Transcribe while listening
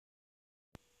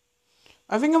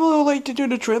I think I'm a little late to do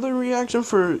the trailer reaction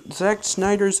for Zack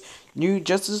Snyder's new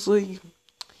Justice League.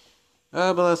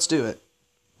 But let's do it.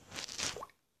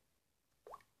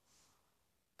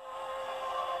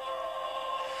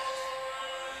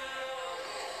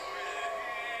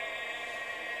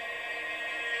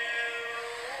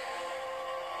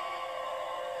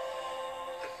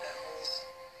 The bells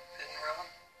didn't rung.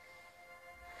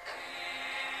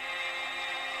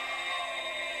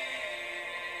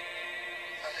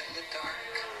 But in the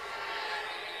dark,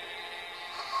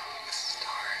 among the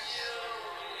stars,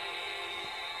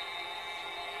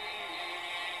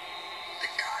 the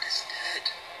god is dead.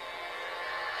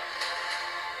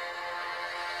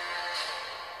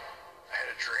 I had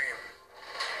a dream.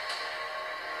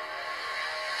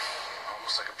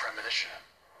 Almost like a premonition.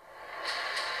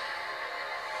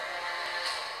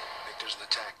 I think there's an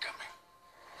attack coming.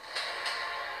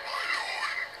 My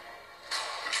lord,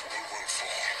 this world will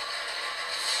fall.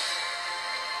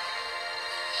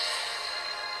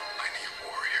 I need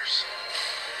warriors.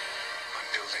 I'm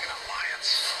building an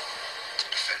alliance to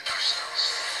defend ourselves.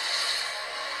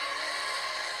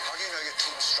 How do you know your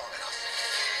team's strong enough?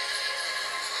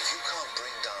 If you can't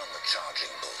bring down the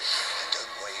charging bull, then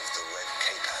don't wave the red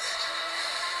cape at it.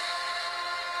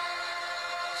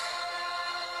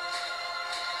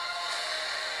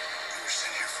 You were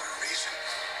sent here for a reason.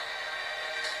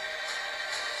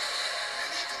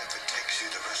 And even if it takes you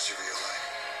the rest of your life,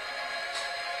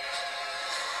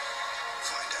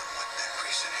 find out what that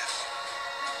reason is.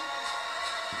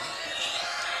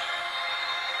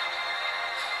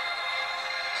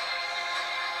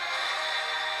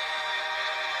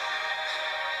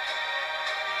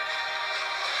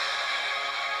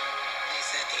 They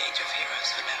said the age of heroes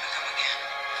would never come again.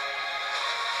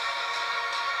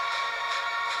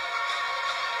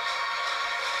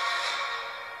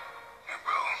 It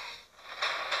will.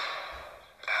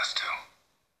 It has to.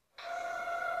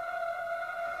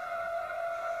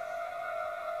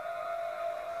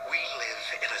 We live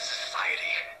in a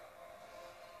society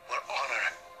where honor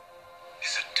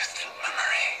is a distant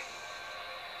memory.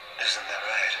 Isn't that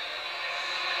right,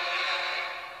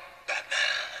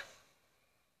 Batman?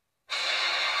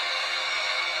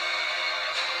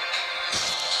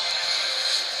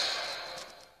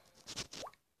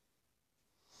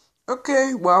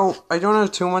 Okay, well, I don't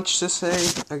have too much to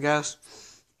say, I guess.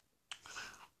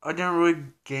 I didn't really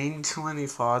gain too many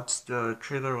thoughts. The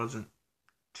trailer wasn't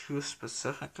too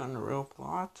specific on the real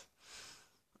plot.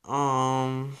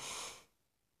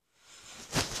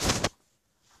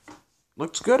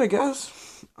 Looks good, I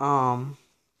guess.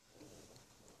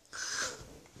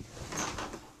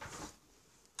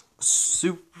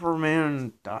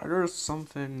 Superman died or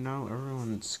something. No,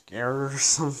 everyone's scared or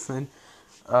something.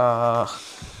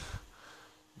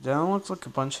 Then looks like a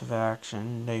bunch of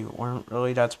action. They weren't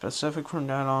really that specific from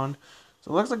that on.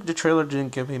 So it looks like the trailer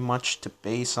didn't give me much to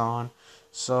base on.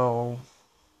 So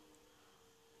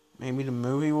maybe the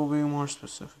movie will be more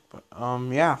specific. But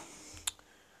yeah.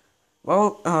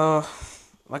 Well,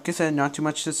 like I said, not too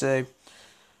much to say.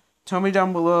 Tell me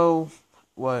down below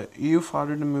what you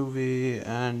thought of the movie,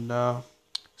 and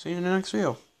see you in the next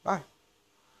video. Bye.